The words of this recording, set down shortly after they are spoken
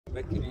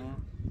بكري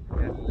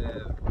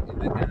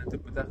إذا كانت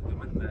بتاخذوا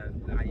من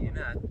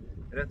العينات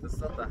ريت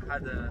السطح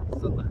هذا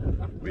سطح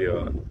الأرض.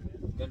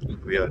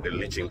 We are the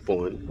leaching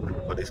point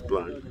for this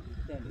plant.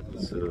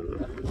 So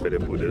where they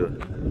put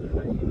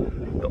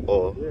the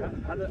ore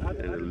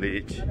and the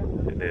leach,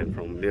 and then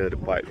from there the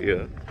pipe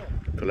here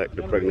collect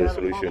the pregnant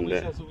solution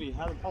there.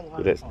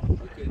 So that's,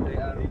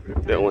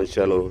 that one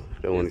shallow,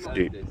 that one is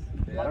deep.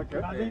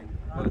 Okay.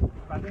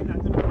 After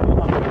this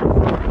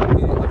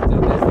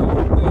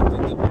we go to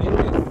the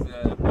previous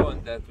pond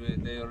that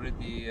they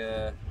already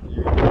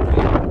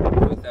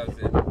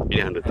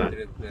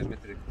 2,800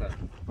 metric tons.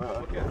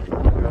 Okay.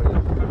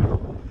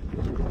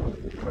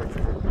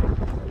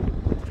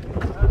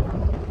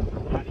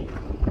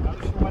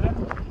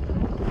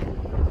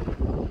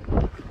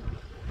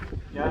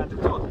 يا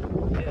دكتور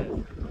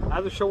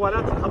هذه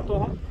الشوالات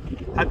نحطوهم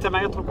حتى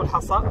ما يتركوا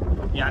الحصى،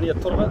 يعني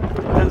التربة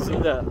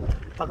تنزل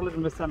تقلب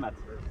المسامات.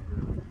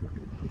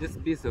 This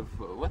piece of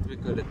what we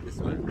call it, this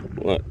one?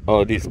 What?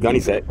 Oh, this gunny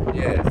sack?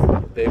 Yes,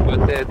 they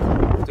put it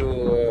to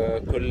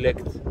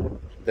collect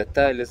the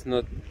tiles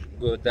not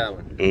go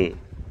down.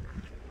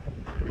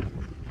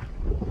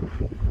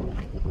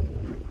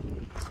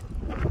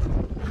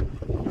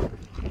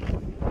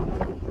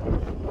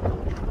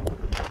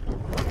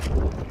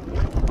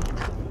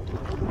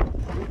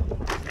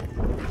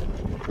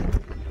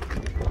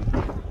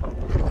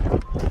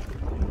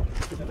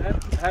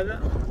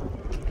 هذا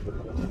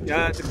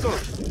يا دكتور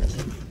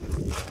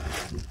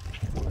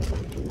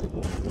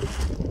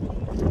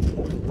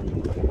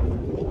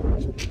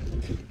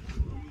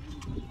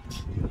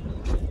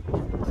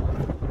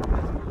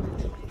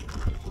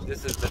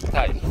This is the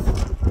tiles.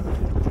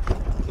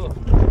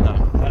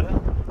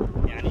 هذا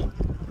يعني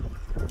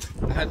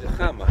هذه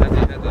خامة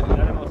هذه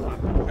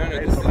No,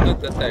 this is not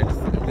the tiles.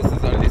 This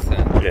is only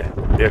sand. Yeah,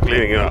 they're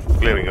clearing it up,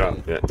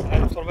 Yeah.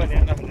 هذه التربة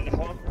لأنها في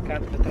النحوم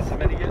كانت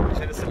مترسمانية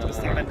عشان لسه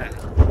استعملناها.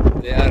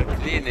 They are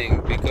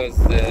cleaning because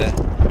they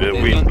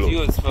don't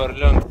use for a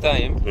long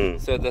time,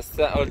 so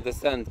all the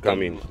sand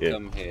come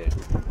here.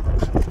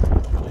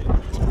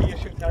 هي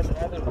شفت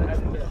هذا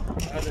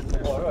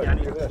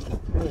يعني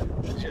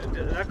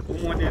ذاك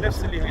مو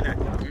نفس اللي هناك.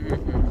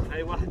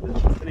 هاي واحد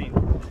اثنين.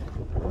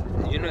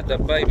 You know the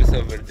pipes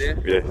over there?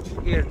 Yeah.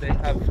 Here they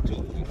have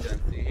two. You can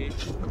see here.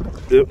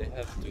 Yep. They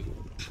have two.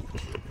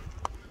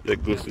 That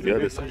goes to the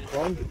other side.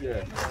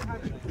 Yeah.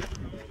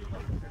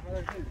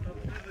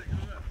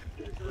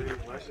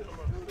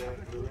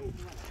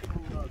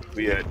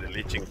 We are at the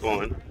leaching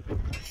pond.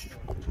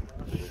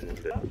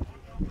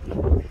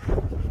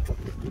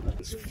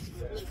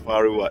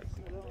 Sfariât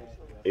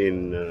in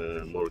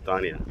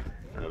Mauritania,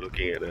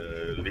 looking at a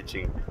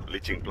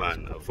leaching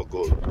plant for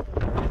gold.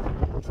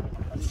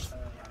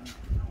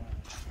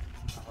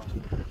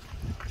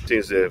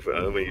 Since they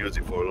haven't used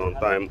it for a long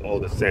time, all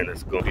the sand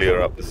has gone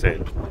clear up the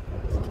sand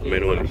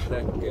manually.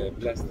 Like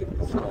plastic.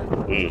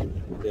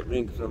 They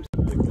bring from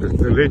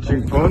the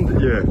leaching pond,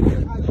 yeah.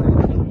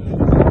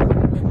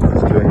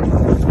 Just doing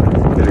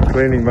a bit of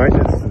cleaning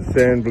maintenance. The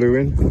sand blew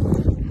in.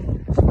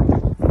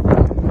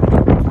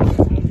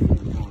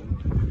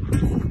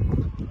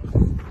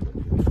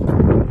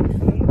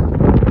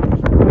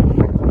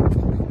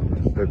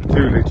 There are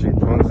two leaching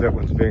ponds. That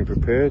one's being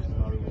prepared.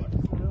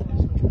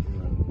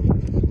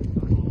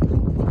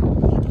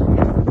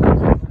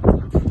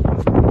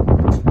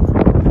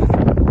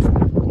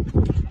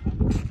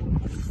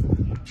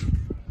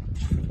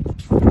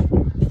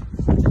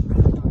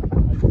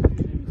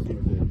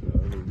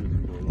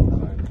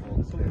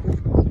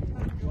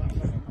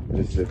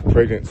 The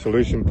pregnant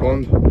solution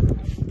pond.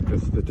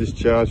 That's the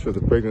discharge for the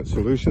pregnant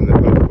solution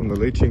that comes from the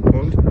leaching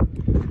pond.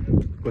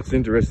 What's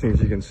interesting, as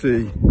you can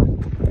see,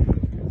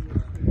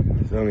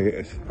 there's only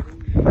a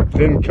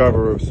thin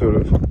cover of sort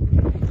of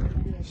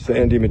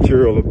sandy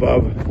material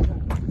above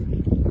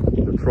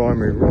the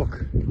primary rock,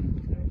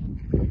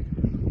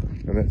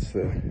 and that's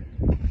the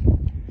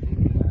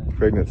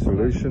pregnant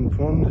solution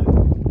pond.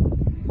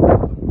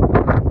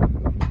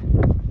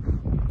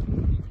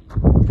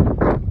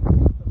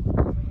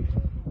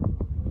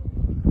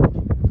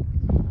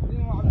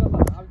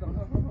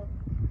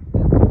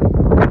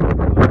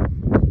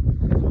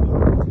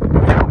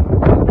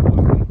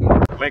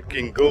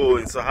 Making gold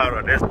in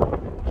Sahara. That's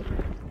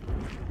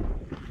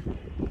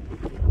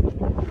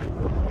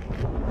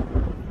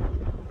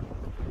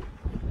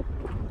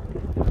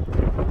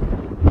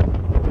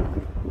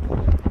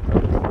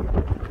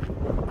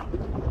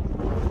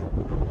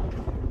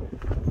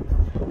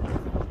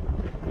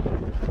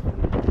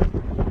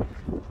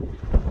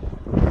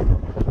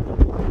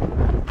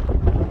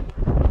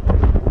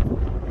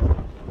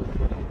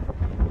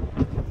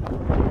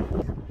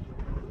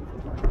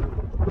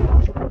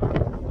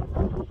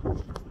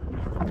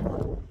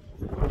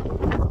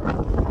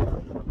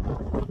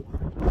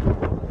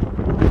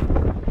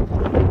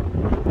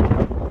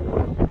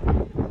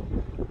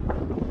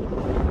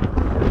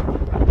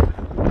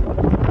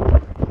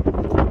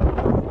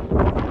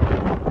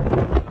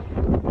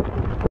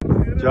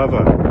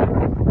Java.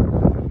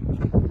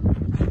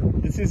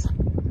 This is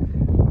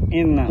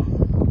in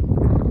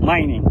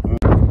mining.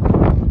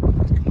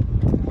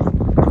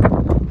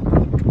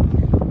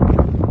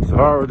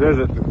 Sahara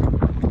Desert.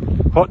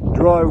 Hot,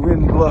 dry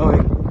wind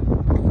blowing.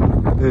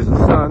 There's the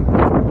sun.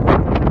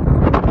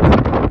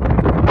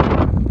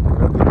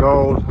 We're at the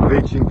gold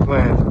leaching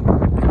plant.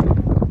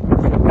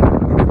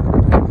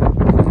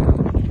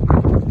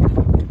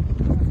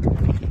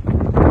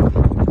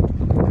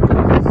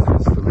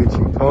 It's the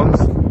leaching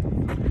ponds.